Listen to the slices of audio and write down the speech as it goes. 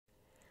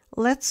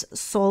Let's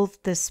solve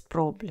this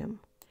problem.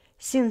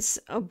 Since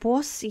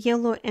both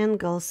yellow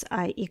angles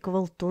are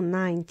equal to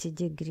 90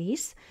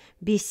 degrees,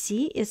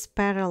 BC is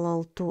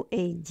parallel to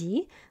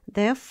AD,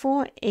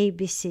 therefore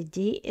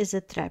ABCD is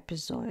a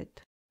trapezoid.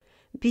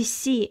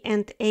 BC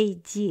and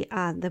AD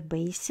are the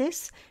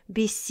bases,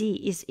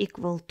 BC is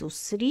equal to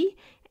 3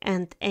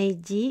 and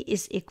AD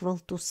is equal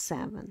to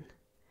 7.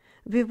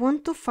 We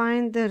want to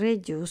find the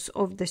radius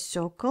of the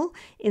circle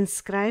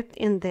inscribed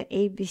in the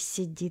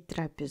ABCD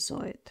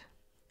trapezoid.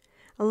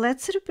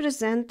 Let's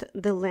represent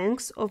the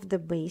lengths of the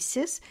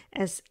bases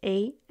as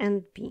A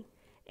and B.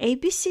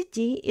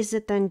 ABCD is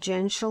a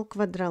tangential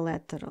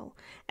quadrilateral,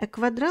 a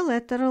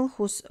quadrilateral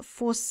whose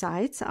four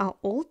sides are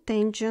all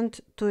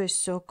tangent to a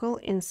circle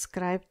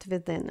inscribed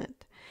within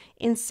it.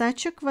 In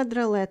such a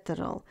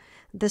quadrilateral,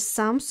 the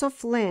sums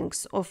of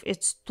lengths of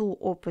its two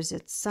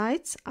opposite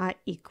sides are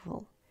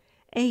equal.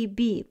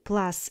 AB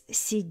plus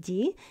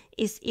CD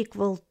is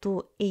equal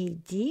to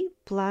AD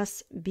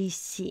plus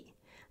BC.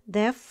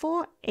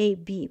 Therefore,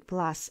 AB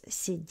plus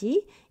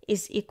CD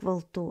is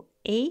equal to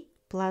A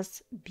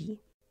plus B.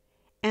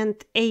 And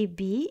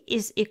AB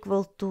is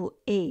equal to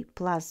A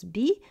plus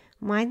B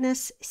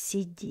minus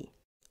CD.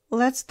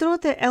 Let's draw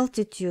the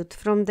altitude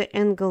from the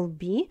angle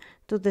B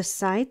to the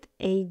side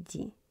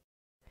AD.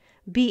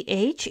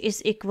 BH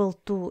is equal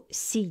to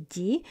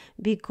CD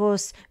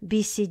because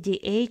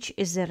BCDH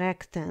is a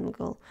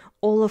rectangle.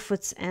 All of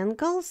its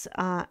angles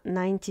are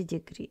 90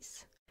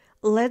 degrees.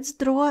 Let's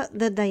draw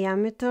the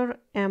diameter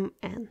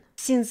MN.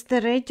 Since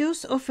the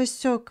radius of a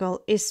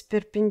circle is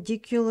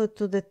perpendicular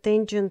to the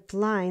tangent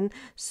line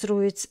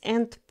through its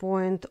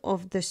endpoint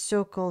of the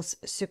circle's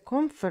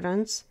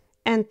circumference,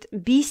 and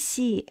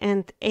BC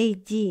and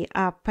AD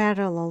are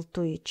parallel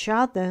to each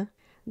other,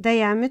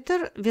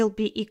 diameter will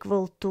be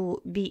equal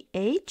to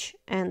BH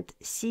and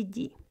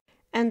CD.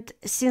 And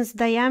since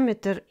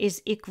diameter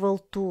is equal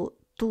to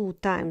 2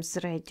 times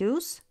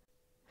radius,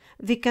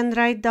 we can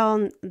write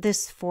down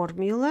this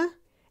formula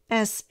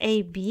as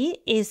AB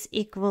is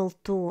equal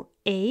to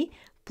A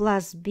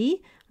plus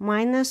B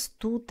minus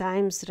 2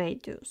 times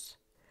radius.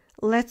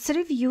 Let's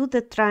review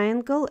the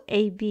triangle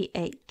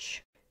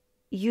ABH.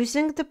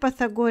 Using the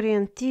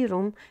Pythagorean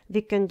theorem,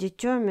 we can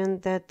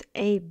determine that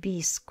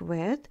AB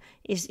squared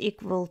is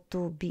equal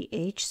to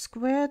BH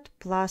squared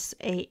plus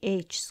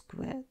AH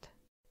squared.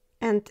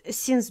 And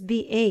since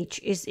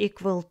BH is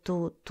equal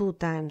to 2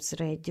 times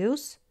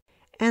radius,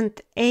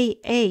 and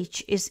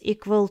AH is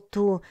equal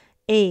to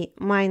A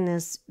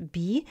minus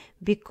B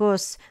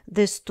because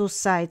these two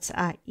sides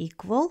are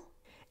equal,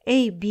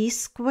 AB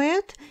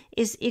squared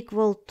is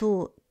equal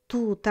to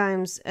 2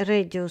 times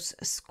radius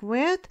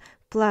squared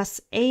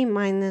plus A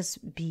minus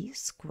B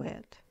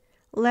squared.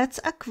 Let's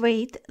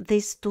equate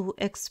these two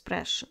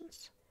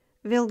expressions.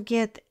 We'll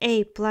get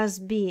A plus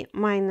B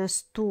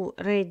minus 2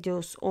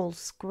 radius all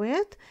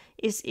squared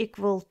is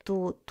equal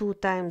to 2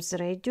 times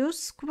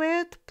radius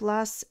squared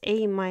plus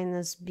A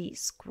minus B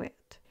squared.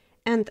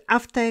 And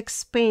after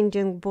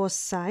expanding both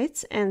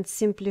sides and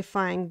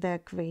simplifying the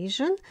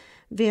equation,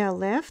 we are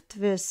left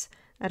with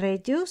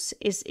radius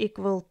is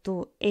equal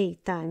to A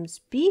times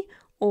B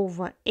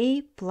over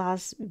A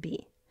plus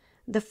B.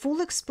 The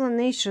full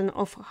explanation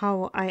of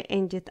how I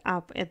ended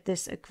up at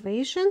this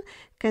equation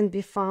can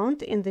be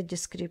found in the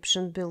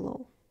description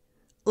below.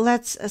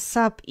 Let's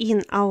sub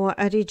in our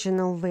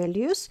original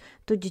values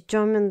to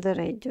determine the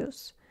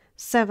radius.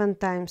 7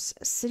 times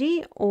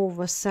 3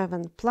 over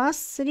 7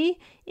 plus 3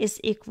 is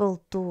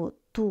equal to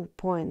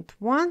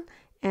 2.1,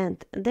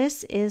 and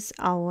this is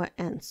our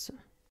answer.